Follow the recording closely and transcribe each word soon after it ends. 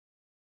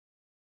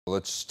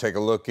Let's take a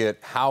look at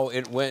how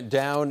it went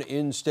down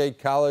in State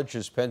College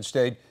as Penn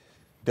State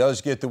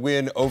does get the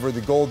win over the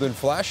Golden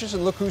Flashes.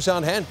 And look who's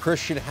on hand.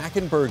 Christian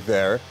Hackenberg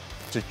there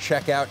to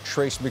check out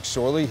Trace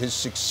McSorley, his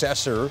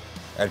successor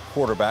at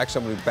quarterback,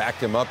 someone who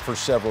backed him up for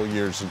several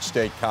years in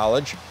State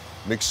College.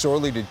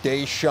 McSorley to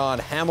Deshaun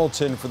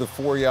Hamilton for the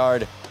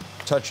 4-yard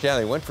touchdown.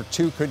 They went for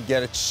two, couldn't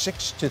get it.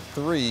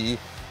 6-3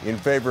 in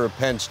favor of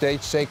Penn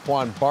State.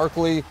 Saquon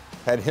Barkley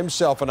had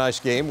himself a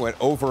nice game, went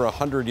over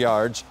 100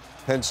 yards.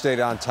 Penn State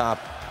on top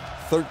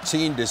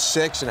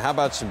 13-6. And how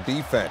about some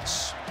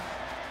defense?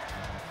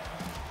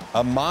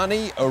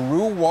 Amani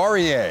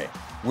Aruwariye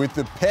with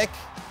the pick,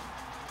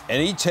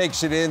 and he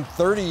takes it in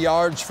 30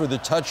 yards for the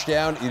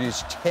touchdown. It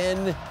is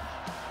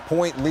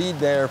 10-point lead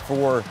there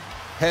for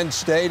Penn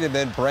State. And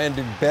then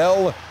Brandon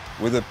Bell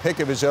with a pick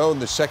of his own,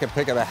 the second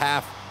pick of the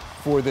half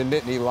for the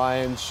Nittany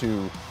Lions,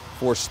 who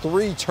forced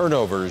 3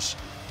 turnovers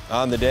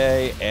on the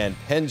day. And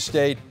Penn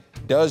State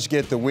does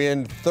get the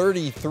win.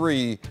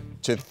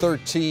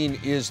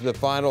 33-13 is the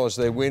final as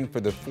they win for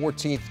the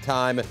 14th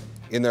time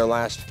in their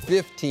last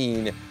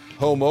 15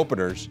 home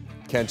openers.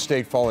 Kent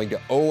State falling to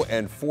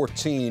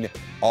 0-14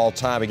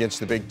 all-time against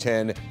the Big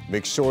Ten.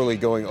 McSorley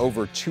going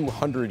over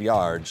 200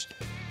 yards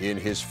in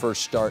his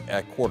first start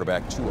at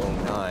quarterback,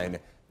 209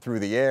 through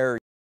the air.